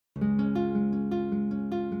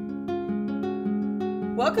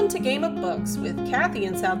Welcome to Game of Books with Kathy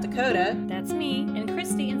in South Dakota. That's me, and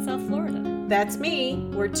Christy in South Florida. That's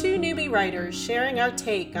me. We're two newbie writers sharing our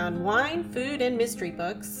take on wine, food, and mystery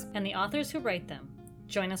books. And the authors who write them.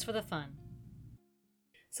 Join us for the fun.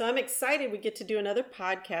 So I'm excited we get to do another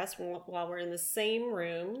podcast while we're in the same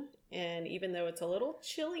room. And even though it's a little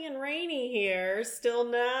chilly and rainy here, still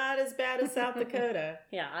not as bad as South Dakota.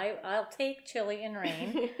 Yeah, I'll take chilly and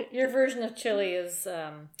rain. Your version of chilly is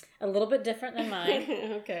a little bit different than mine.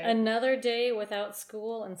 Okay. Another day without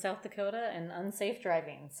school in South Dakota and unsafe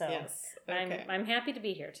driving. So yes. Okay. I'm happy to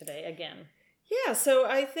be here today again. Yeah, so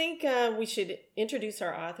I think we should introduce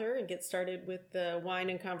our author and get started with the wine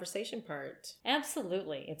and conversation part.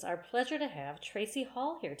 Absolutely. It's our pleasure to have Tracy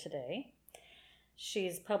Hall here today.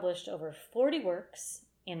 She's published over 40 works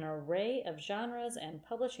in an array of genres and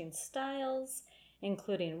publishing styles,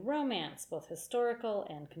 including romance, both historical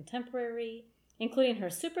and contemporary, including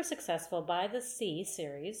her super successful By the Sea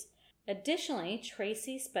series. Additionally,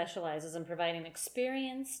 Tracy specializes in providing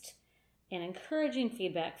experienced and encouraging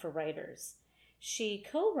feedback for writers. She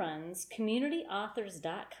co-runs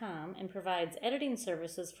CommunityAuthors.com and provides editing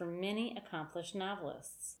services for many accomplished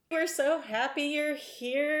novelists. We're so happy you're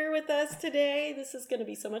here with us today. This is going to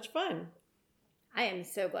be so much fun. I am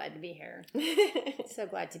so glad to be here. So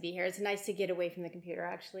glad to be here. It's nice to get away from the computer,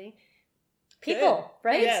 actually. People, Good.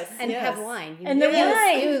 right? Yes. And have wine. And the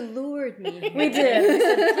wine. You lured me here. We did. We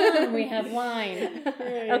said, come, we have wine.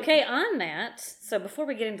 Right. Okay, on that, so before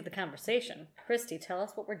we get into the conversation, Christy, tell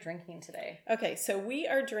us what we're drinking today. Okay, so we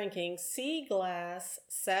are drinking Sea Glass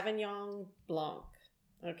Sauvignon Blanc.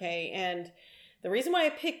 Okay, and the reason why I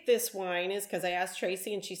picked this wine is because I asked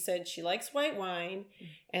Tracy and she said she likes white wine.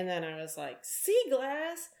 And then I was like, Sea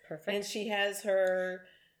Glass? Perfect. And she has her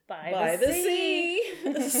By the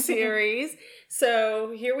Sea series.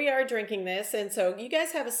 So here we are drinking this. And so you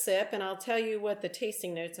guys have a sip and I'll tell you what the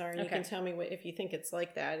tasting notes are. And you can tell me if you think it's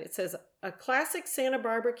like that. It says, a classic Santa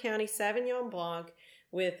Barbara County Sauvignon Blanc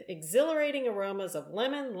with exhilarating aromas of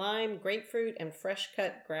lemon, lime, grapefruit, and fresh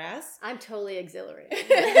cut grass. I'm totally exhilarated.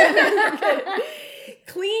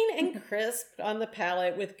 Clean and crisp on the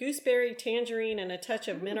palate with gooseberry, tangerine, and a touch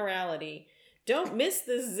of minerality. Don't miss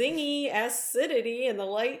the zingy acidity and the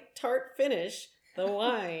light tart finish. The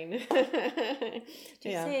wine. Did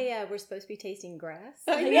you say we're supposed to be tasting grass?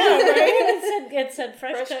 Yeah, right? It said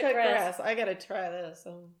fresh cut grass. I gotta try this.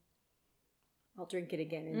 I'll drink it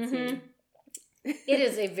again and see. It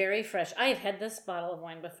is a very fresh. I have had this bottle of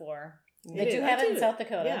wine before. Did you I have it do. in South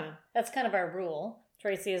Dakota? Yeah. That's kind of our rule,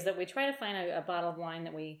 Tracy, is that we try to find a bottle of wine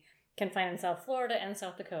that we can find in South Florida and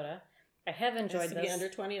South Dakota. I have enjoyed This. this. Be under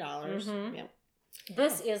 $20. Yep.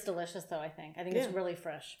 This is delicious, though, I think. I think it's really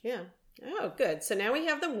fresh. Yeah. Oh, good. So now we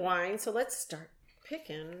have the wine. So let's start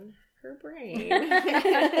picking her brain.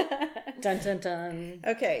 Dun, dun, dun.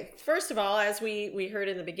 Okay. First of all, as we heard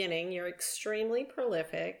in the beginning, you're extremely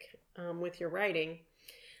prolific with your writing.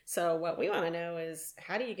 So what we want to know is,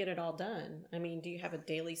 how do you get it all done? I mean, do you have a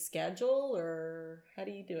daily schedule or how do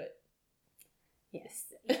you do it?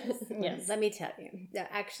 Yes. Yes. Let me tell you.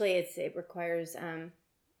 Actually, it requires...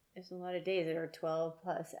 there's a lot of days that are 12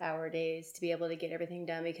 plus hour days to be able to get everything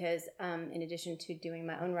done because in addition to doing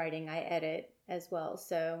my own writing, I edit as well.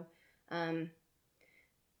 So I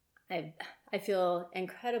feel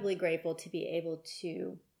incredibly grateful to be able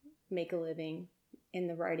to make a living in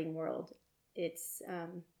the writing world. It's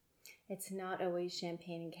not always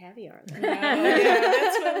champagne and caviar. Oh, yeah,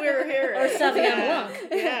 that's what we're hearing. Or Sauvignon Blanc,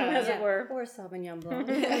 Yeah. as it were. Or Sauvignon Blanc.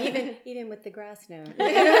 even with the grass note.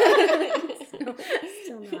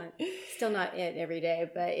 Still not it every day,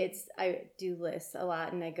 but I do lists a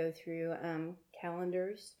lot, and I go through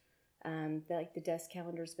calendars, they're like the desk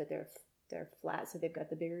calendars, but they're flat, so they've got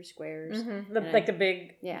the bigger squares, Like the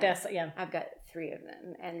big Yeah. desk. Yeah. I've got 3 of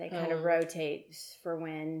them, and they kind of rotate for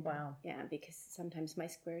when. Wow. Yeah, because sometimes my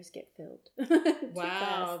squares get filled.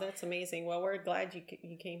 Wow, that's amazing. Well, we're glad you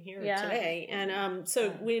came here Yeah. today. And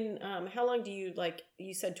so when how long do you, like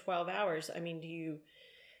you said 12 hours? I mean, do you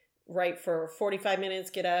write for 45 minutes,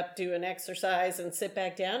 get up, do an exercise and sit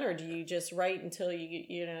back down, or do you just write until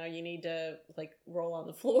you need to like roll on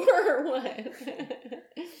the floor or what?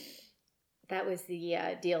 That was the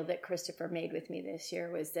deal that Christopher made with me this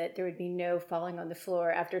year, was that there would be no falling on the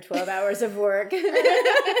floor after 12 hours of work.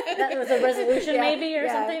 That was a resolution maybe or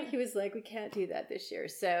something? He was like, we can't do that this year.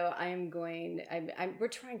 So we're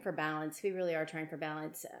trying for balance. We really are trying for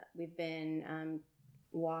balance. We've been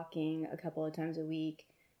walking a couple of times a week.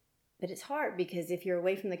 But it's hard because if you're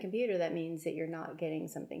away from the computer, that means that you're not getting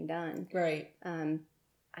something done. Right.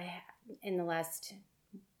 In the last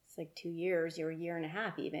it's like 2 years or a year and a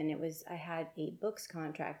half even. I had 8 books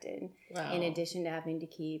contracted in addition to having to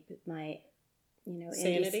keep my,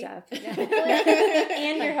 sanity indie stuff.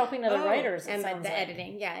 And you're helping other writers. And the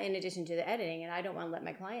editing. Yeah. In addition to the editing. And I don't want to let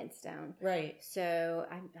my clients down. Right. So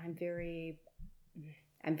I'm very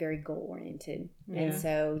goal oriented. Yeah. And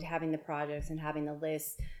so having the projects and having the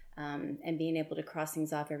lists, and being able to cross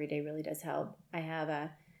things off every day really does help.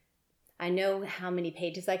 I know how many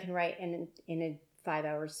pages I can write in a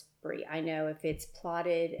 5-hour spree. I know if it's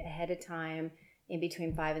plotted ahead of time, in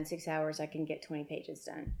between 5 and 6 hours, I can get 20 pages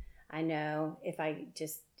done. I know if I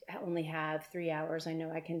just only have 3 hours, I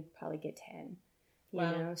know I can probably get 10.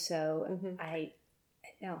 Wow. So I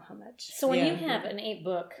know how much. So when you have an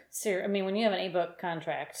 8-book series, when you have an 8-book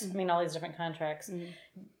contract, all these different contracts,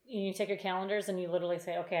 you take your calendars and you literally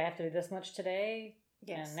say, okay, I have to do this much today.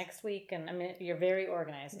 Yes. And next week, and you're very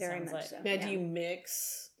organized. Very much like. So. Now, do you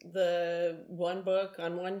mix the one book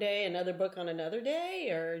on one day, another book on another day,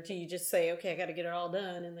 or do you just say, okay, I got to get it all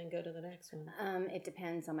done and then go to the next one? It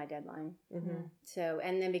depends on my deadline. So,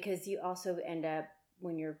 and then because you also end up,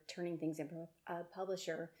 when you're turning things in from a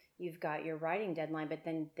publisher, you've got your writing deadline, but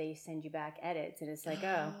then they send you back edits, and it's like,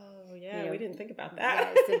 we didn't think about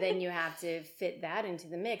that. So then you have to fit that into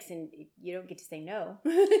the mix, and you don't get to say no.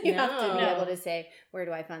 You have to be able to say, where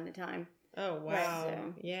do I find the time? Oh, wow.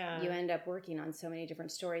 Right, so you end up working on so many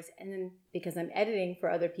different stories. And then because I'm editing for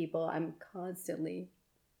other people, I'm constantly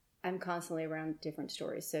around different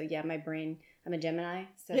stories. So yeah, my brain, I'm a Gemini,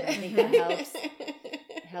 so I think that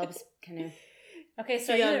helps kind of. Okay,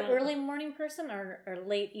 so are you an early morning person or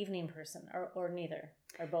late evening person, or neither,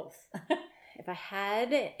 or both? If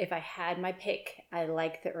I had my pick, I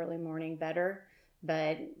like the early morning better,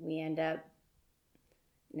 but we end up,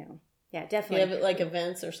 yeah, definitely. You have like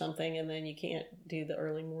events or something, and then you can't do the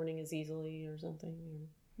early morning as easily or something.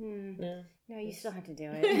 No, you still have to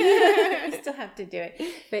do it. You still have to do it.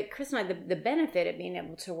 But Chris and I, the benefit of being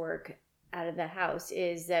able to work out of the house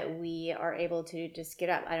is that we are able to just get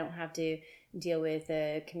up. I don't have to deal with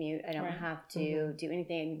a commute. I don't have to do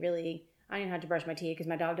anything really. I don't even have to brush my teeth because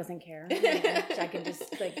my dog doesn't care. I can just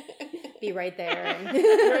be right there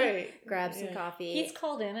and grab some coffee. He's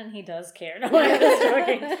called in and he does care. No, I'm just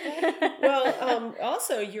joking. Well,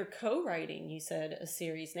 also you're co-writing, you said, a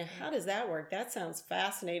series. Now, how does that work? That sounds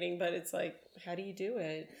fascinating, but it's like, how do you do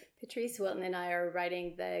it? Patrice Wilton and I are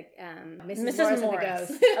writing the Mrs. Morris and the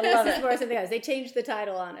Ghost. I love Mrs. Morris and the Ghost. They changed the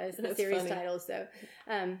title on us, the series funny. title. So,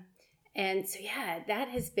 and so that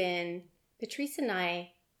has been, Patrice and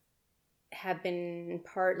I have been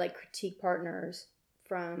critique partners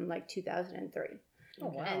from 2003. Oh,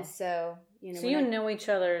 wow. And so, so you know each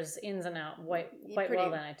other's ins and out quite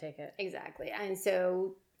well, then I take it. Exactly. And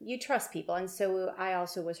so you trust people. And so I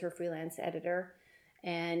also was her freelance editor.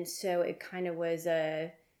 And so it kind of was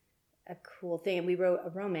a cool thing. And we wrote a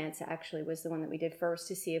romance, actually, was the one that we did first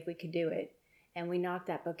to see if we could do it. And we knocked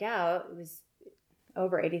that book out. It was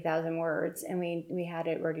over 80,000 words. And we had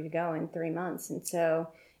it ready to go in 3 months. And so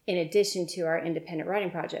in addition to our independent writing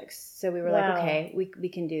projects. So we were like, okay, we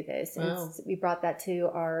can do this. And we brought that to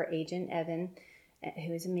our agent, Evan,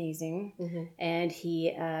 who is amazing. Mm-hmm. And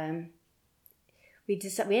he,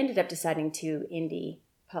 we ended up deciding to indie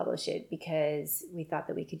publish it because we thought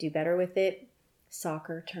that we could do better with it.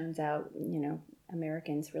 Soccer, turns out,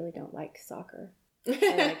 Americans really don't like soccer.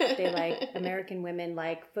 They like American women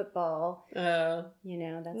like football. That's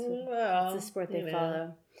the sport they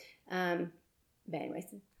follow. But anyways,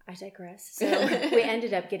 I digress. So we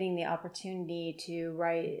ended up getting the opportunity to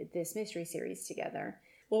write this mystery series together.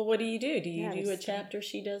 Well, what do? Do you do a chapter,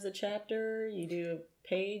 she does a chapter? You do a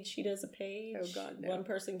page, she does a page? Oh, God, no. One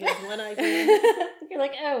person gives one idea? You're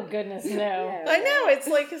like, oh, goodness, no. I know, it's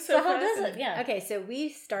like so how does it? Yeah. Okay, so we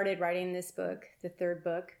started writing this book, the third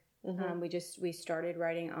book. Mm-hmm. We started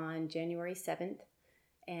writing on January 7th,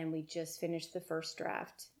 and we just finished the first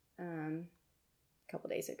draft a couple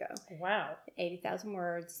days ago. Wow. 80,000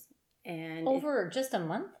 words. And over just a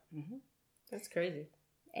month? Mm-hmm. That's crazy.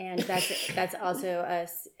 And that's also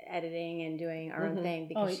us editing and doing our own thing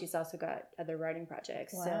because she's also got other writing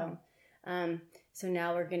projects. Wow. So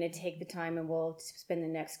now we're going to take the time and we'll spend the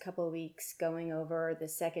next couple of weeks going over the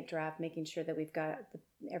second draft, making sure that we've got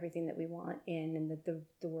everything that we want in and that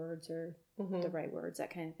the words are the right words,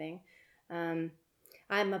 that kind of thing.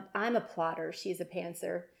 I'm a plotter. She's a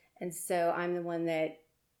pantser. And so I'm the one that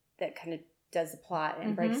kind of does the plot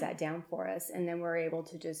and breaks that down for us. And then we're able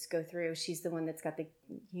to just go through. She's the one that's got the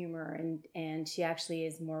humor and she actually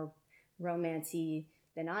is more romancy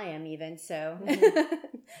than I am even. So,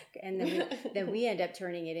 and then we end up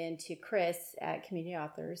turning it into Chris at Community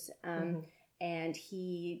Authors. And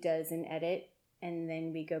he does an edit and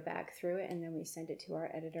then we go back through it, and then we send it to our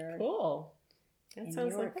editor. Cool. That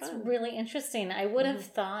sounds like That's fun. really interesting. I would have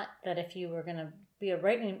thought that if you were going to be a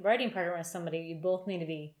writing partner with somebody, you both need to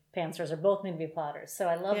be pantsers or both need to be plotters. So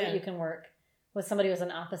I love that you can work with somebody who's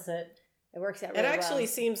an opposite. It works out really well. It actually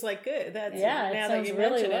seems like good. That's now that you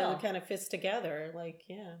really mention well. it kind of fits together. Like,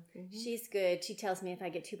 yeah. Mm-hmm. She's good. She tells me if I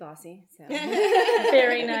get too bossy. So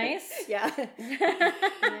Very nice. Yeah.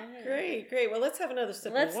 Great. Well, let's have another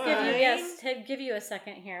sip Let's of wine. give you a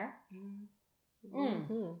second here.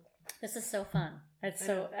 Mm-hmm. This is so fun.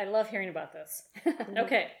 I love hearing about this.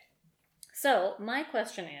 Okay. So my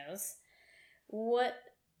question is, what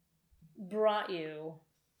brought you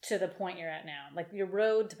to the point you're at now? Like your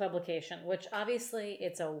road to publication, which obviously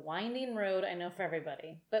it's a winding road, I know, for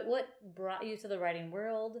everybody. But what brought you to the writing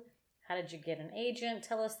world? How did you get an agent?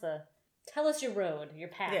 Tell us your road, your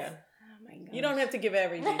path. Yeah. Oh my gosh. You don't have to give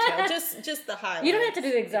every detail, just the highlights. You don't have to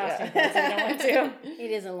do the exhaustive things if you don't want to.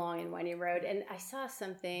 It is a long and winding road. And I saw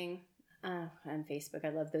something on Facebook. I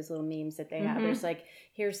love those little memes that they have. There's like,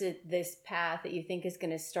 here's this path that you think is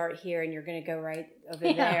going to start here and you're going to go right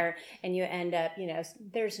over there. And you end up,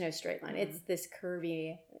 there's no straight line. It's this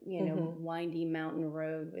curvy, windy mountain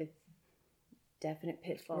road with definite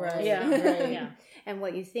pitfalls. Right. Yeah. And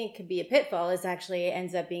what you think could be a pitfall is actually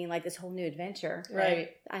ends up being like this whole new adventure.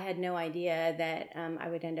 Right. I had no idea that I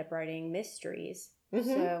would end up writing mysteries. Mm-hmm.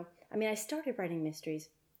 So, I started writing mysteries.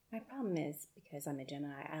 My problem is, because I'm a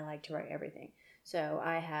Gemini, I like to write everything. So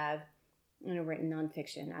I have, written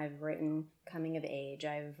nonfiction. I've written coming of age.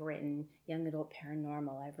 I've written young adult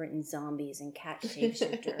paranormal. I've written zombies and cat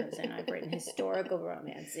shapeshifters. And I've written historical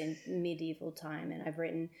romance in medieval time. And I've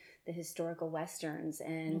written the historical westerns.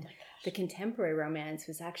 And the contemporary romance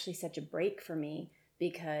was actually such a break for me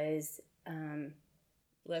because...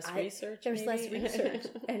 research. There's less maybe? research,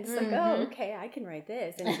 and it's like, oh, okay, I can write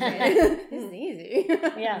this, and this is easy.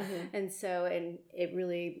 Yeah. And so, and it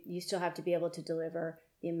really, you still have to be able to deliver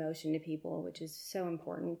the emotion to people, which is so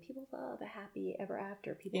important. People love a happy ever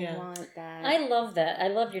after. People want that. I love that. I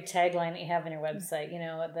love your tagline that you have on your website.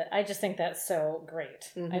 That I just think that's so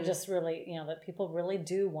great. I just really, that people really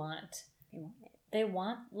do want. They want it. They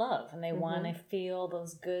want love, and they want to feel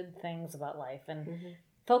those good things about life, and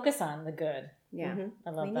focus on the good. Yeah,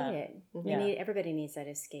 I love we that. need it. Everybody needs that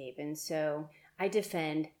escape, and so I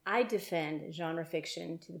defend genre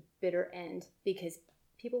fiction to the bitter end because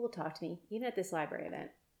people will talk to me, even at this library event.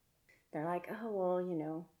 They're like, "Oh,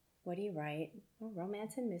 well, what do you write? Oh,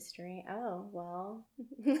 romance and mystery. Oh, well,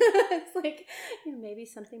 it's like maybe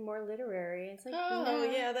something more literary." It's like,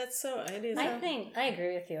 yeah, that's so. It is. I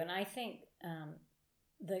agree with you, and I think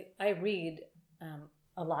I read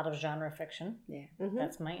a lot of genre fiction. Yeah,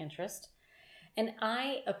 that's my interest. And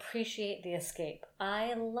I appreciate the escape.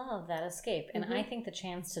 I love that escape. And I think the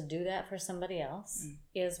chance to do that for somebody else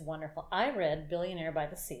is wonderful. I read Billionaire by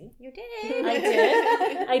the Sea. You did.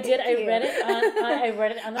 I did. I read it on the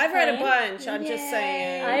plane. I've read a bunch. I'm just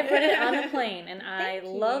saying. I've read it on the plane. And I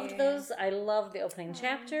loved those. I loved the opening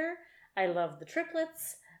chapter. I loved the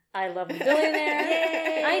triplets. I loved the billionaire.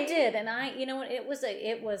 Yay! I did. And it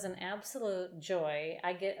was an absolute joy.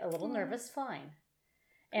 I get a little nervous flying.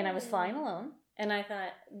 And I was flying alone. And I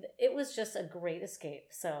thought it was just a great escape.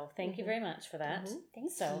 So thank you very much for that. Thank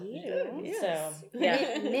you. Yes. So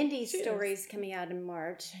yeah, Mindy's story's coming out in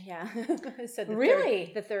March. Yeah. So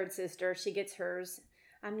the third sister, she gets hers.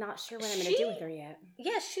 I'm not sure what I'm going to do with her yet.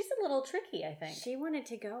 Yeah, she's a little tricky, I think. She wanted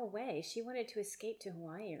to go away. She wanted to escape to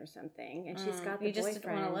Hawaii or something, and she's got the you just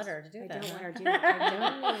boyfriend. didn't want to let her to do that. I don't want her to do that.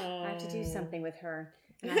 I have to do something with her.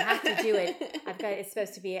 And I have to do it. It's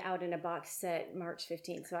supposed to be out in a box set March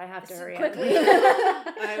 15th, so I have to hurry quickly.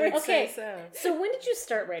 I would say so. So when did you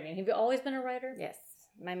start writing? Have you always been a writer? Yes.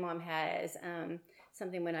 My mom has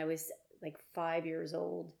something when I was like 5 years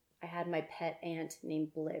old. I had my pet ant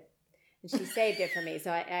named Blip. And she saved it for me.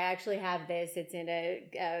 So I actually have this. It's in a...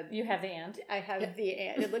 you have the ant? I have the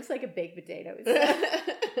ant. It looks like a baked potato.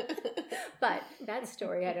 But that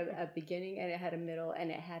story had a beginning and it had a middle and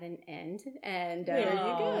it had an end. And there you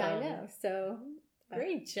go. I know. So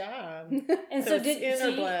great job. And so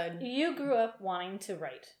it's blood. You grew up wanting to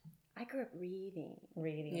write. I grew up reading.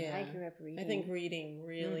 Yeah. I grew up reading. I think reading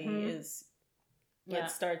really is what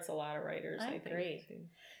starts a lot of writers. I agree. think.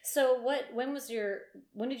 So when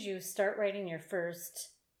did you start writing your first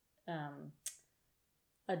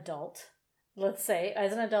adult? Let's say,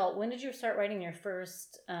 as an adult, when did you start writing your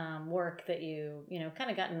first work that you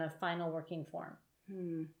kind of got in a final working form?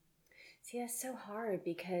 See, that's so hard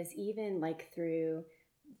because even like through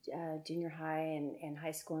junior high and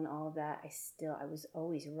high school and all of that, I was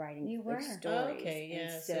always writing stories. Oh, okay,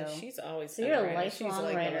 yeah. So she's always so you're a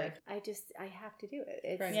lifelong writer. I have to do it.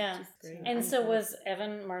 It's right. Yeah. Just, and so was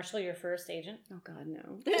Evan Marshall your first agent? Oh God,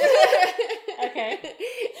 no. Okay.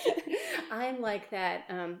 I'm like that.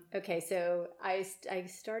 Okay, so I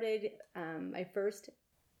started my first.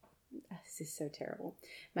 This is so terrible.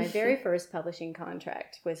 My very first publishing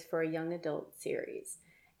contract was for a young adult series,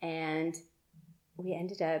 and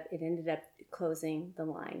it ended up closing the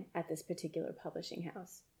line at this particular publishing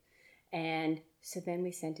house, and so then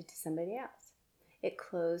we sent it to somebody else. It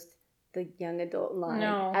closed the young adult line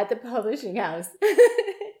at the publishing house.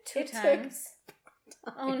 Two times.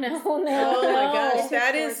 Oh no! Oh my gosh,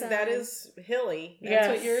 that is hilly. That's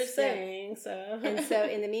what you're saying. So and so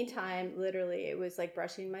in the meantime, literally, it was like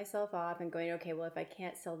brushing myself off and going, okay, well, if I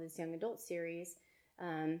can't sell this young adult series,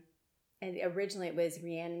 and originally it was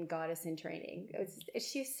Rhiannon Goddess in Training.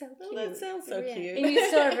 She's so cute. Oh, that sounds so cute. And you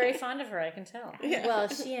still are very fond of her, I can tell. Yeah. Well,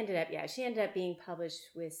 she ended up being published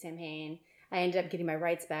with Samhain. I ended up getting my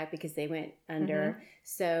rights back because they went under. Mm-hmm.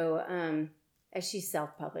 So she's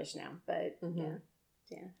self-published now, but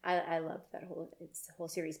yeah, I loved that whole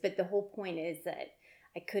series. But the whole point is that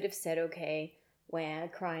I could have said okay when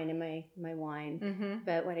crying in my wine. Mm-hmm.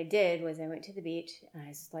 But what I did was I went to the beach and I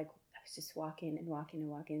was just walking and walking and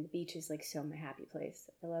walking. The beach is like so my happy place.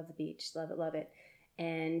 I love the beach, love it.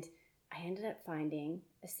 And I ended up finding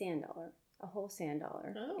a whole sand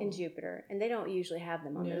dollar in Jupiter. And they don't usually have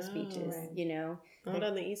them on those beaches, right. Not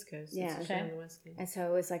on the East Coast. Yeah. It's on the West Coast. And so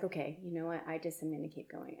it was like, okay, you know what? I'm going to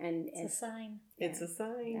keep going. And it's a sign. Yeah, it's a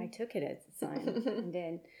sign. I took it as a sign and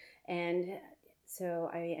did. And so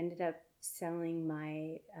I ended up selling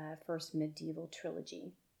my first medieval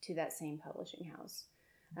trilogy to that same publishing house.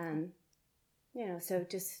 So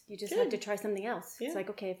you just have to try something else. Yeah. It's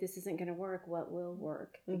like, okay, if this isn't going to work, what will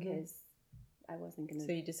work? Because I wasn't going to.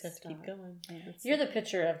 So you just have to keep going. Yeah, you're the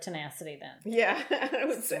picture of tenacity then. Yeah, I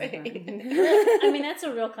would say. I mean, that's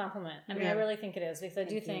a real compliment. I mean, I really think it is because I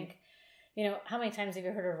do think, how many times have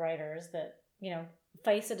you heard of writers that,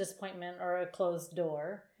 face a disappointment or a closed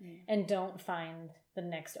door and don't find the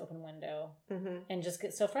next open window and just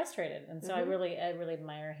get so frustrated. And so I really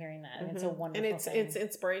admire hearing that. And it's a wonderful thing. And it's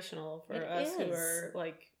inspirational for us who are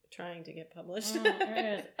like trying to get published.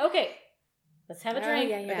 Okay. Let's have a drink.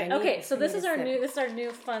 Yeah. Okay, so this is our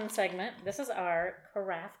new fun segment. This is our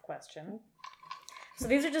carafe question. So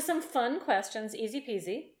these are just some fun questions, easy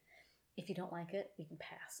peasy. If you don't like it, you can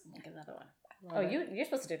pass and we'll get another one. You're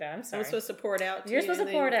supposed to do that. I'm sorry. I'm supposed to pour it out. You're supposed to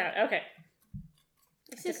pour it out. Okay.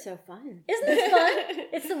 This is so fun. Isn't this fun?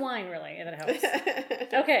 It's the wine, really, that helps.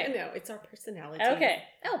 Okay. No, it's our personality. Okay.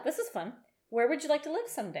 Oh, this is fun. Where would you like to live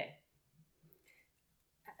someday?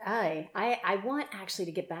 I want actually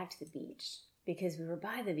to get back to the beach because we were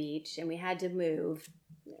by the beach and we had to move.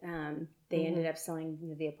 They ended up selling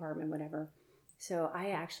the apartment, whatever. So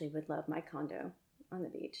I actually would love my condo on the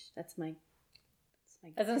beach. That's my.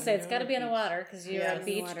 I was going to say, it's got to be on the water because you're a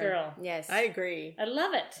beach girl. Yes. I agree. I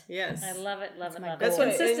love it. Yes. I love it. That's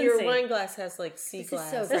what and your wine glass has like sea glass.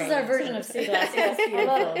 This is our version of sea glass. Yes, I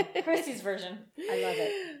love it. Christy's version. I love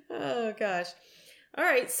it. Oh, gosh. All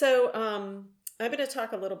right. So I'm going to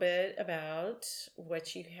talk a little bit about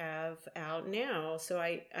what you have out now. So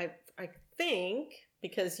I think,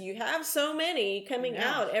 because you have so many coming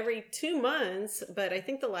out every 2 months, but I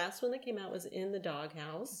think the last one that came out was In the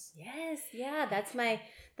Doghouse. Yes, yeah,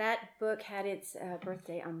 that book had its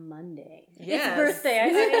birthday on Monday. Yes. Its birthday.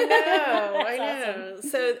 I know. Awesome.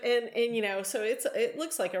 So so it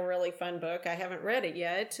looks like a really fun book. I haven't read it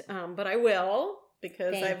yet, but I will.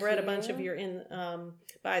 Because I've read a bunch of your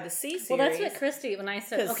By the Sea series. Well, that's what Christy, when I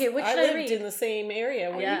said, okay, which should I read? I lived in the same area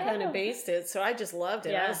where you kind of based it, so I just loved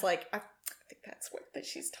it. Yeah. I was like, I think that's what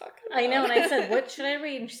she's talking about. I know, and I said, what should I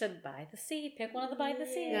read? And she said, By the Sea. Pick one of the By the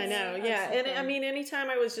Seas. I know, yeah. So and fun. I mean, anytime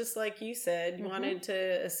I was just like you said, wanted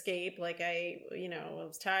to escape, like I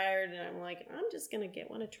was tired, and I'm like, I'm just going to get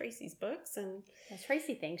one of Tracy's books. And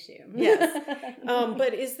Tracy thanks you. Yes.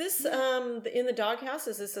 But is this, In the Doghouse,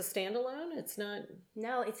 is this a standalone? It's not?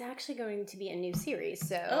 No, it's actually going to be a new series.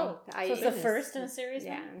 So, so it's the first in a series?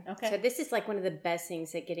 Yeah. Now? Okay. So this is like one of the best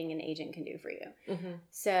things that getting an agent can do for you. Mm-hmm.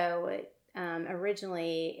 So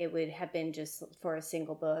originally it would have been just for a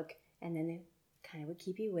single book, and then it kind of would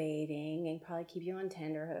keep you waiting and probably keep you on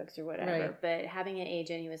tenterhooks or whatever. Right. But having an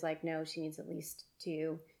agent, he was like, no, she needs at least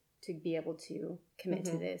 2 to be able to commit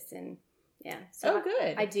to this. And yeah. So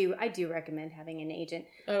good. I do recommend having an agent.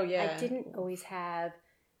 Oh yeah. I didn't always have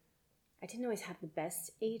the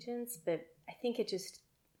best agents, but I think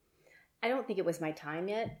I don't think it was my time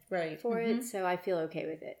yet for it, so I feel okay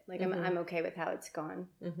with it. Like I'm okay with how it's gone.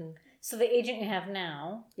 So the agent you have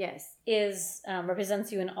now, yes, is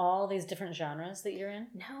represents you in all these different genres that you're in?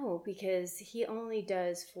 No, because he only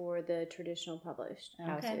does for the traditional published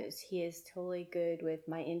houses. He is totally good with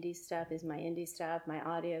my indie stuff is my indie stuff, my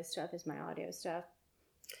audio stuff is my audio stuff.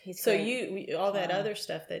 He's so great. you all that other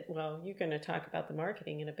stuff that you're going to talk about the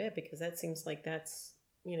marketing in a bit, because that seems like that's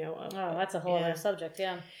that's a whole other subject.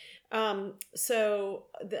 So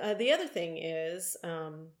the other thing is,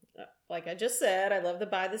 like I just said, I love the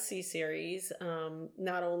By the Sea series,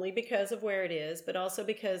 not only because of where it is, but also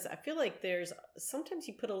because I feel like sometimes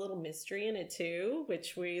you put a little mystery in it too,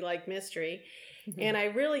 which we like mystery. And I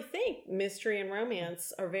really think mystery and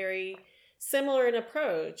romance are very similar in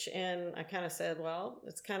approach. And I kind of said, well,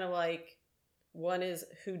 it's kind of like one is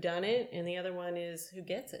who done it and the other one is who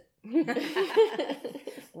gets it.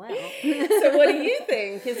 Wow. So what do you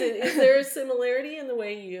think? Is there a similarity in the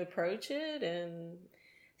way you approach it? And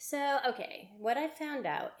so, okay, what I found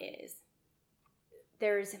out is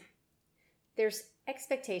there's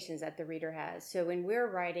expectations that the reader has. So when we're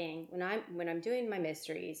writing, when I'm doing my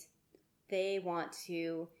mysteries, they want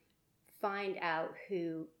to find out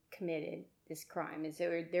who committed this crime, and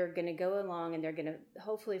so they're going to go along and they're going to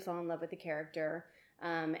hopefully fall in love with the character,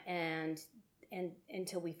 and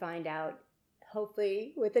until we find out,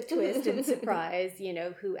 hopefully with a twist and surprise,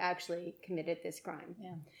 who actually committed this crime.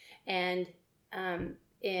 Yeah. And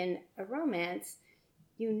in a romance,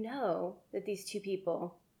 that these two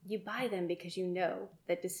people, you buy them because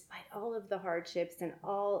that despite all of the hardships and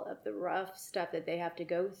all of the rough stuff that they have to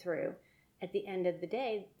go through, at the end of the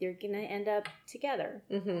day, they're going to end up together.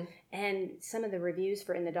 And some of the reviews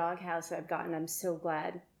for In the Doghouse I've gotten, I'm so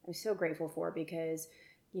grateful for, because,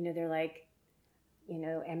 they're like,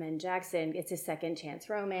 Emma and Jackson, it's a second chance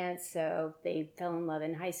romance. So they fell in love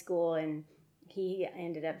in high school, and he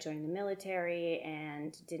ended up joining the military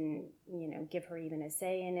and didn't, give her even a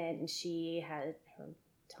say in it. And she had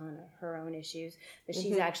ton of her own issues, but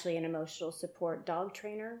she's actually an emotional support dog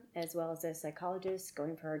trainer as well as a psychologist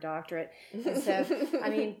going for her doctorate. And so, I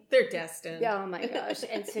mean, they're destined. Oh my gosh.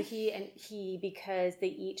 And so he, because they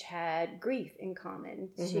each had grief in common.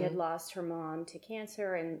 She had lost her mom to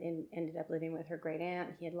cancer and ended up living with her great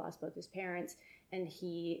aunt. He had lost both his parents, and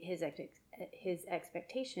his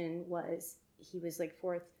expectation was he was like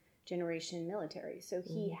fourth generation military, so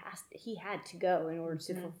he had to go in order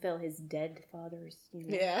to fulfill his dead father's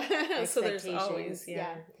so there's always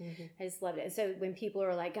I just loved it. So when people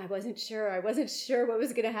are like, I wasn't sure what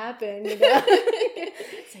was going to happen,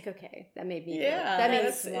 it's like, okay, that made me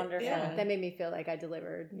that's wonderful. That made me feel like I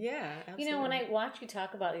delivered. Absolutely. When I watch you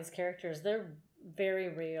talk about these characters, they're very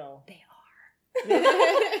real. They are.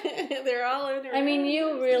 They're all in there. I mean,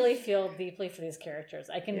 you really feel deeply for these characters.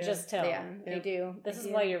 I can just tell. Yeah, they do. This is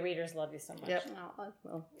why your readers love you so much. Yep. Oh,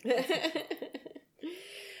 well.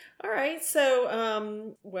 All right.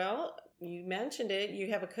 So, you mentioned it. You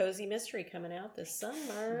have a cozy mystery coming out this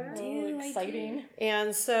summer. Oh, exciting.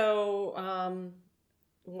 And so,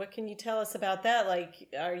 what can you tell us about that? Like,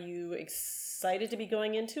 are you excited to be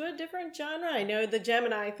going into a different genre? I know the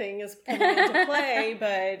Gemini thing is coming into play,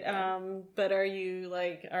 but are you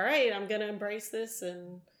like, all right, I'm going to embrace this?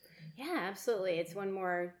 And yeah, absolutely. It's one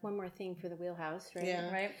more thing for the wheelhouse, right?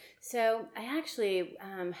 Yeah. Right. So I actually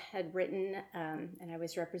had written, and I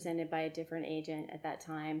was represented by a different agent at that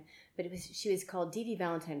time, but she was called Dee Dee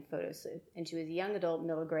Valentine Photo Sleuth, and she was a young adult,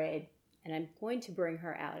 middle grade. And I'm going to bring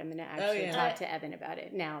her out. I'm going to actually talk to Evan about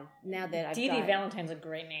it now that I've Dee Dee Valentine's a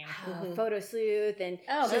great name. Photo Sleuth, and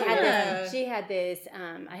she had this.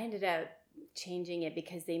 I ended up changing it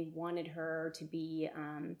because they wanted her to be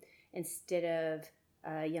instead of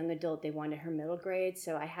a young adult, they wanted her middle grade.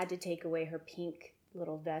 So I had to take away her pink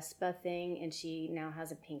little Vespa thing, and she now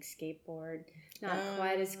has a pink skateboard. Not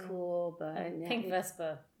quite as cool, but pink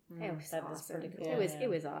Vespa. It was awesome. Pretty cool. It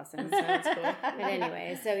was awesome. Sounds cool. But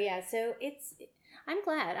anyway, so I'm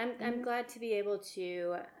glad. I'm glad to be able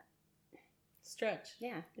to stretch.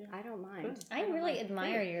 Yeah, I don't mind. I really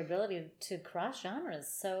admire your ability to cross genres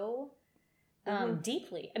so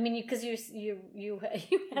deeply. I mean, because you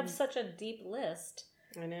have such a deep list.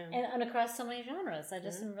 I know, and across so many genres. I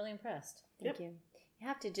just am really impressed. Thank you. You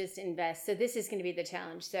have to just invest. So this is going to be the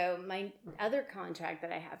challenge. So my other contract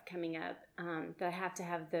that I have coming up, that I have to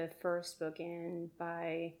have the first book in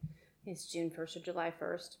by, it's June 1st or July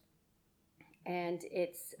 1st. And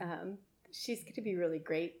it's, she's going to be really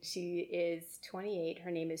great. She is 28. Her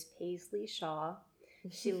name is Paisley Shaw.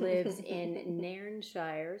 She lives in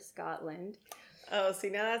Nairnshire, Scotland. Oh, see,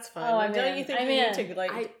 now that's fun. Oh, Don't you think you need to,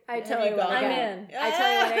 like... I tell you what, I'm in. I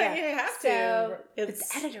tell you what, I got. You have to. So, but the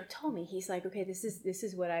editor told me, he's like, okay, this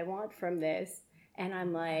is what I want from this. And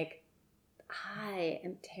I'm like, I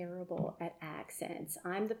am terrible at accents.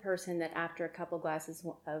 I'm the person that after a couple glasses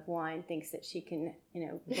of wine thinks that she can,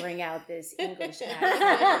 bring out this English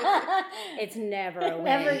accent. It's never a win.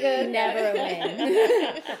 Never good. Never a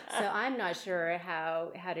win. So I'm not sure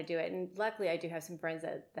how to do it. And luckily I do have some friends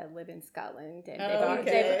that live in Scotland. And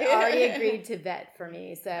they've already agreed to vet for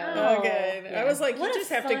me. So good. Yeah. I was like, you just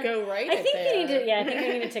have to go write it there. I think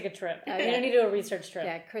you need to take a trip. You need to do a research trip.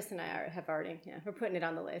 Yeah, Chris and I have already, we're putting it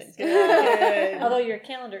on the list. Good. Although your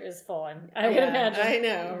calendar is full, I would imagine. I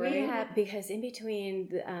know, right? We have, because in between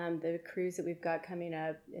the cruise that we've got coming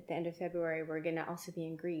up at the end of February, we're going to also be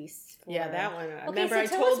in Greece. That one. Okay, remember, so I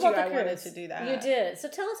told you I cruise. wanted to do that. You did. So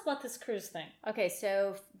tell us about this cruise thing. Okay,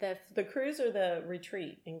 so the cruise or the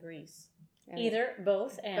retreat in Greece? Either,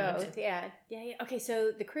 both, and both. Yeah. Okay,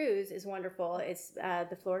 so the cruise is wonderful. It's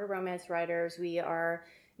the Florida Romance Writers. We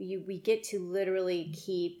get to literally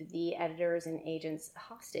keep the editors and agents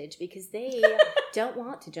hostage because they don't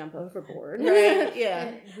want to jump overboard. Right,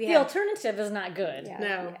 yeah. The alternative is not good. Yeah,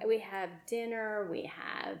 no. We have dinner, we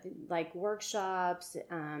have like workshops,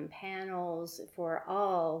 panels for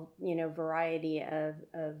all, variety of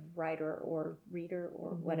writer or reader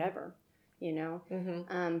or whatever,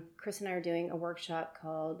 Chris and I are doing a workshop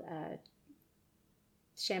called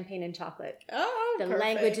Champagne and Chocolate. Oh, the perfect.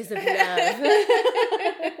 languages of love.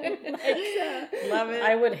 Love it.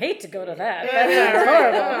 I would hate to go to that. That's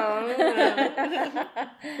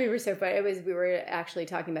horrible. We were so funny. We were actually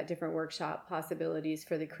talking about different workshop possibilities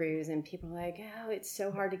for the cruise, and people were like, "Oh, it's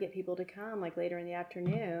so hard to get people to come like later in the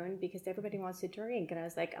afternoon because everybody wants to drink." And I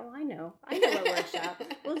was like, "Oh, I know a workshop.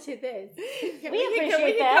 We'll do this." We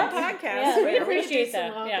appreciate that. Podcast. Yeah, we appreciate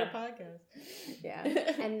that. Podcast. Yeah,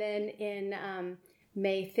 and then in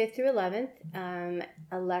May 5th through 11th,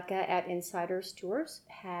 Aleka at Insiders Tours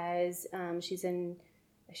has, she's doing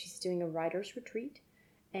a writer's retreat,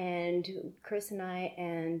 and Chris and I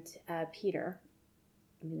and Peter,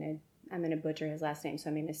 I'm gonna butcher his last name, so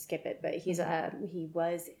I'm gonna skip it, but he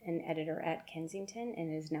was an editor at Kensington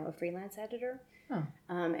and is now a freelance editor. Oh.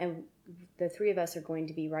 And the three of us are going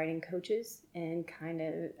to be writing coaches and kind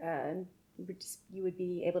of you would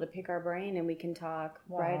be able to pick our brain and we can talk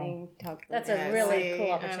writing, talk. That's a really cool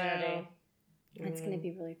opportunity. It's going to be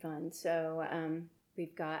really fun. So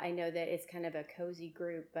I know that it's kind of a cozy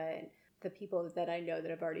group, but the people that I know that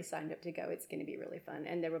have already signed up to go, it's going to be really fun.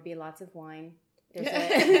 And there will be lots of wine.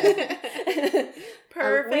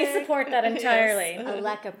 Perfect. We support that entirely. Yes.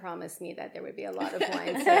 Aleka promised me that there would be a lot of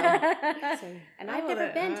wine. And I've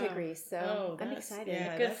never been to Greece, so I'm excited.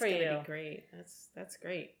 Yeah, good for you. Be great. That's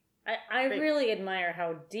great. I really admire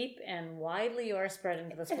how deep and widely you are spread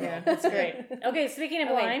into this world. Yeah. That's great. Okay, speaking of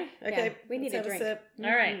wine. Okay, we need a drink. Sip.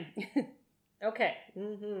 All right. Okay.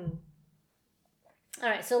 Mm-hmm. All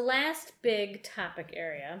right, so last big topic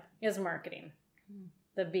area is marketing.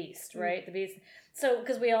 The beast, right? The beast. So,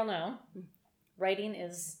 because we all know writing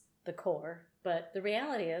is the core, but the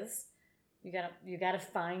reality is you gotta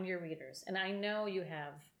find your readers. And I know you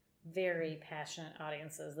have very passionate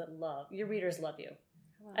audiences that your readers love you.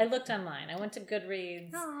 I looked online. I went to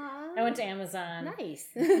Goodreads. Aww. I went to Amazon. Nice.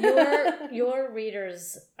 Your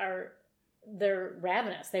readers they're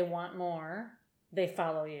ravenous. They want more. They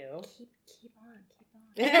follow you. Keep on.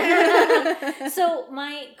 So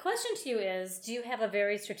my question to you is, do you have a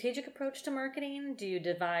very strategic approach to marketing? Do you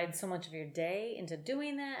divide so much of your day into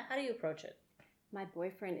doing that? How do you approach it? My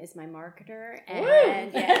boyfriend is my marketer,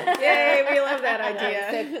 and yay, we love that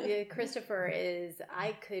idea. So, Christopher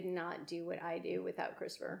I could not do what I do without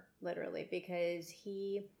Christopher, literally, because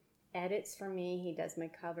he edits for me, he does my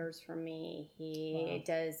covers for me, he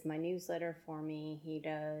does my newsletter for me, he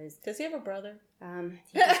does... Does he have a brother?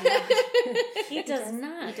 He does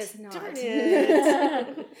not. He does not. Darn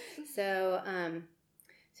it. So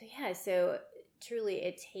truly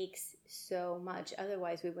it takes so much,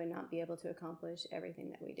 otherwise we would not be able to accomplish everything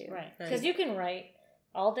that we do. Right, because you can write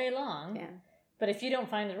all day long, but if you don't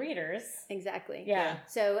find the readers... Exactly. Yeah.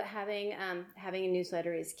 So having a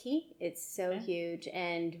newsletter is key. It's so huge,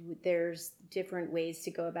 and there's different ways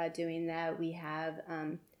to go about doing that. We have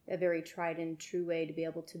a very tried and true way to be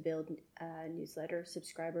able to build newsletter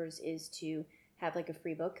subscribers is to have like a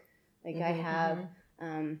free book. Like I have...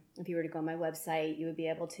 if you were to go on my website, you would be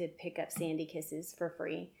able to pick up Sandy Kisses for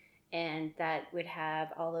free, and that would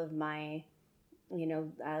have all of my,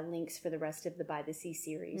 links for the rest of the By the Sea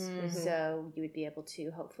series. So you would be able to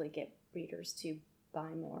hopefully get readers to buy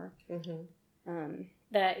more.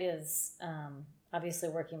 That is obviously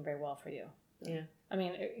working very well for you. Yeah. I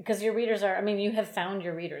mean, because your readers are, I mean, you have found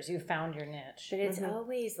your readers. You found your niche. But it's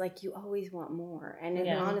always like you always want more. And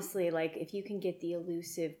then honestly, like if you can get the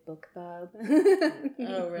elusive BookBub.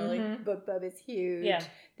 Oh, really? BookBub is huge. Yeah.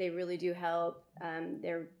 They really do help.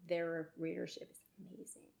 Their readership is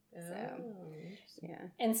amazing. So, yeah.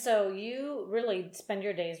 And so you really spend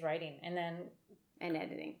your days writing and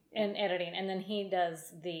editing. And editing. And then he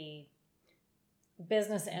does the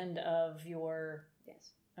business end of your...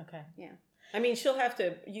 Yes. Okay. Yeah. I mean, she'll have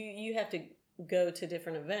to, you have to go to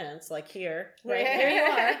different events, like here. Right, here you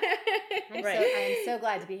are. I am so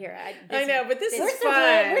glad to be here. I know, but this is so fun.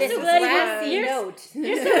 glad, we're so glad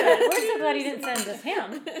We're so glad you didn't send just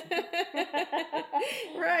him.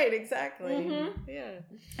 Right, exactly. Yeah.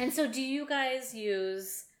 And so do you guys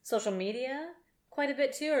use social media quite a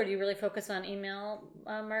bit too, or do you really focus on email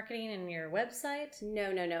marketing and your website?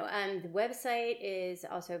 No. The website is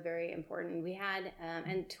also very important. We had,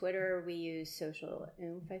 and Twitter, we use Social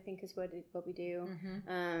Oomph, I think is what we do.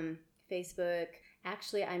 Facebook.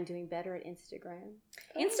 Actually, I'm doing better at Instagram.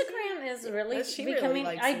 Instagram is really becoming.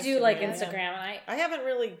 Really I do like Instagram. I haven't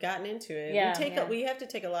really gotten into it. Yeah, we have to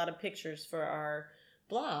take a lot of pictures for our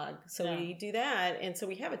blog, so we do that, and so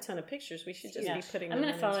we have a ton of pictures. We should just be putting. I'm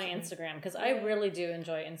going to follow Instagram because I really do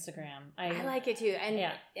enjoy Instagram. I like it too,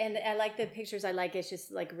 and I like the pictures. I like it's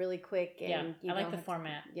just like really quick, and I like the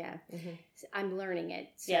format. So I'm learning it.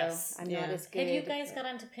 So I'm not as good. Have you guys got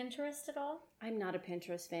onto Pinterest at all? I'm not a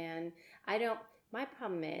Pinterest fan. My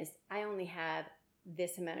problem is I only have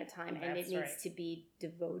this amount of time, and it needs to be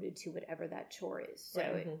devoted to whatever that chore is.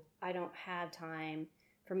 So I don't have time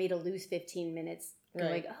for me to lose 15 minutes.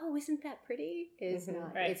 Like, oh, isn't that pretty? It's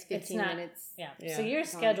not. Right. It's 15 minutes. Yeah. So you're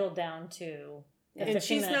scheduled down to. And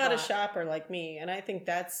she's not a shopper like me, and I think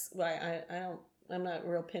that's why I'm not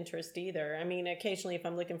real Pinterest either. I mean, occasionally if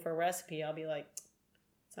I'm looking for a recipe, I'll be like,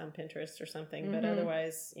 it's on Pinterest or something. But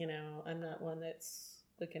otherwise, I'm not one that's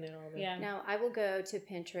looking at all the. Yeah. Now I will go to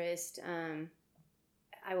Pinterest.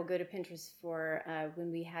 I will go to Pinterest for when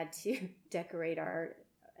we had to decorate our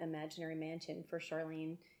imaginary mansion for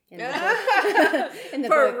Charlene. In the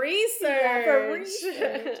for book. research. Yeah, for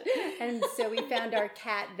research. And so we found our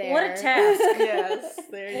cat there. What a task. Yes.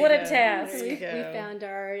 There you what go. a task. We found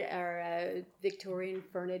our Victorian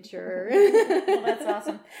furniture. Well, that's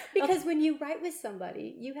awesome. Because when you write with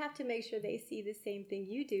somebody, you have to make sure they see the same thing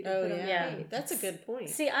you do to put on the page. That's a good point.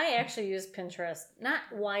 See, I actually use Pinterest, not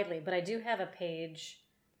widely, but I do have a page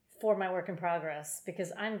for my work in progress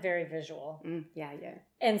because I'm very visual. Yeah.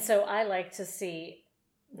 And so I like to see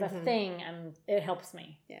the thing, and it helps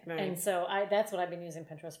me. Yeah. Right. And so that's what I've been using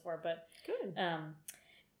Pinterest for. But good.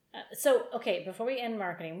 So okay, before we end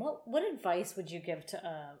marketing, what advice would you give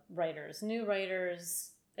to writers, new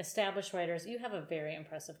writers, established writers? You have a very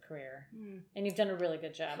impressive career, and you've done a really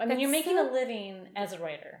good job. I mean, you're making a living as a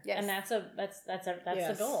writer, and that's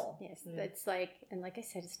the goal. Yes, that's like I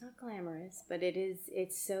said, it's not glamorous, but it is.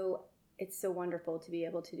 It's so wonderful to be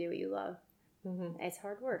able to do what you love. It's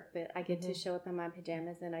hard work, but I get to show up in my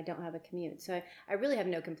pajamas and I don't have a commute. So I really have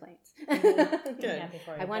no complaints. Good.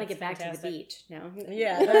 I want to get back to the beach. No.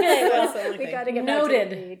 Yeah. We got to get back to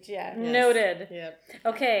the beach. Yeah. Yes. Noted. Yep.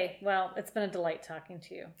 Okay. Well, it's been a delight talking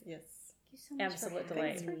to you. Yes. Thank you so much. Absolute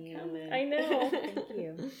delight. Thanks for coming. I know. Thank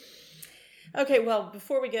you. Okay, well,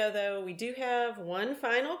 before we go, though, we do have one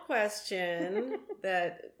final question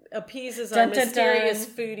that appeases our mysterious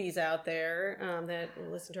foodies out there that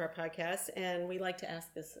listen to our podcast, and we like to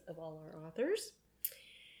ask this of all our authors.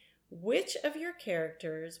 Which of your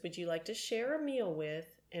characters would you like to share a meal with,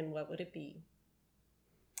 and what would it be?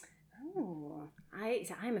 Oh,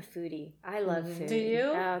 I'm a foodie. I love food. Do you?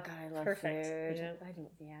 Oh God, I love Perfect. food.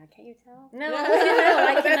 Yeah. Can't you tell? No,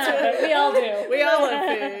 I cannot, but we all do. We all love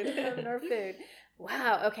food. Love our food.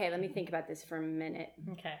 Wow. Okay, let me think about this for a minute.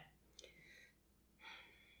 Okay.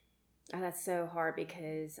 Oh, that's so hard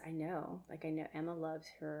because I know Emma loves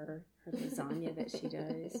her lasagna that she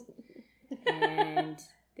does, and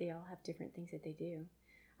they all have different things that they do.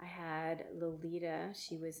 I had Lolita.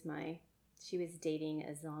 She was dating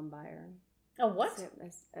a zombie. Oh, what?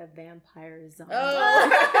 A vampire zombie. Oh.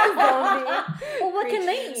 Well, what can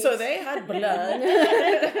they eat? So they had blood.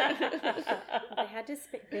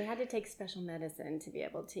 They had to take special medicine to be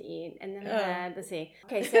able to eat. And then I had, let's see.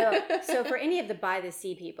 Okay, so for any of the by the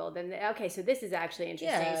sea people, then so this is actually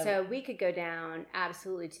interesting. Yeah. So we could go down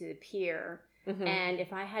absolutely to the pier. And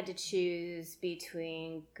if I had to choose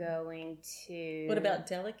between going to... What about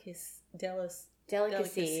delicacies?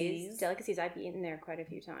 Delicacies. I've eaten there quite a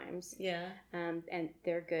few times. Yeah. And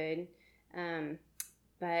they're good.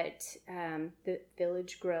 But the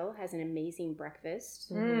Village Grill has an amazing breakfast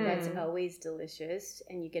that's always delicious,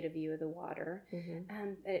 and you get a view of the water.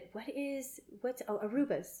 What's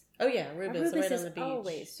Aruba's? Oh yeah, Aruba's right on the beach.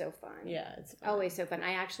 Always so fun. Yeah, it's fun. Always so fun.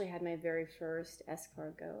 I actually had my very first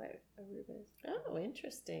escargot at Aruba's. Oh,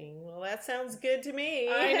 interesting. Well, that sounds good to me.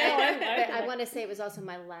 I know. I want to say it was also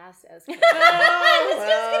my last escargot. Oh,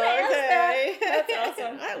 well, okay. That's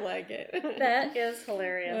awesome. I like it. That is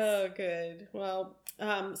hilarious. Oh, good. Well,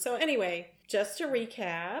 so anyway, just to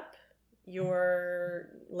recap, your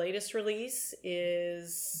latest release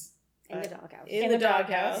is In the Doghouse. In the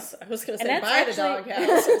Doghouse. I was going to say And by that's the actually-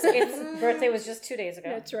 Doghouse. Its birthday was just 2 days ago.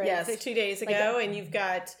 That's right. Yes, 2 days Like ago, and you've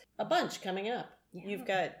got a bunch coming up. Yeah. You've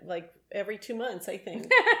got like every 2 months, I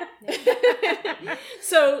think.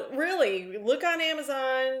 So really, look on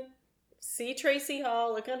Amazon, see Tracy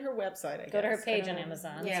Hall, look on her website, I guess. Go to her page on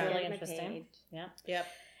Amazon. Yeah. It's really My interesting. page. Yeah. Yep.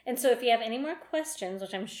 And so if you have any more questions,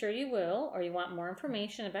 which I'm sure you will, or you want more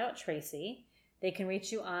information about Tracy, they can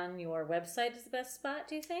reach you on your website is the best spot,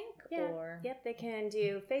 do you think? Yeah. Or... Yep, they can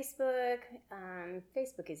do Facebook.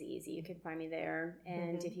 Facebook is easy. You can find me there.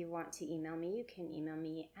 And if you want to email me, you can email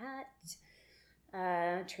me at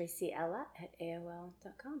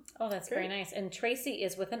tracyella@aol.com. Oh, that's Great. very nice. And Tracy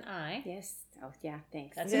is with an I. Yes. Oh, yeah,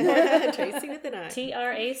 thanks. That's Tracy with an I.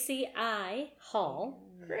 TRACI Hall.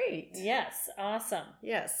 Great. Yes, awesome.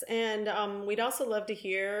 Yes, and we'd also love to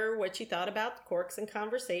hear what you thought about Corks and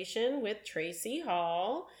Conversation with Tracy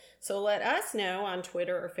Hall. So let us know on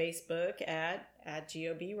Twitter or Facebook at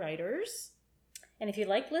GOB Writers. And if you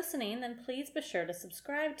like listening, then please be sure to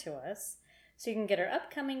subscribe to us so you can get our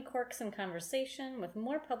upcoming Corks and Conversation with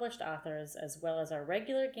more published authors, as well as our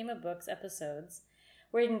regular Game of Books episodes,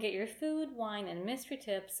 where you can get your food, wine, and mystery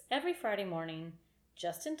tips every Friday morning,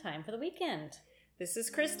 just in time for the weekend. This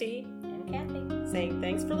is Christy And Kathy. saying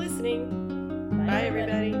thanks for listening. Bye, Bye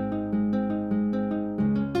everybody.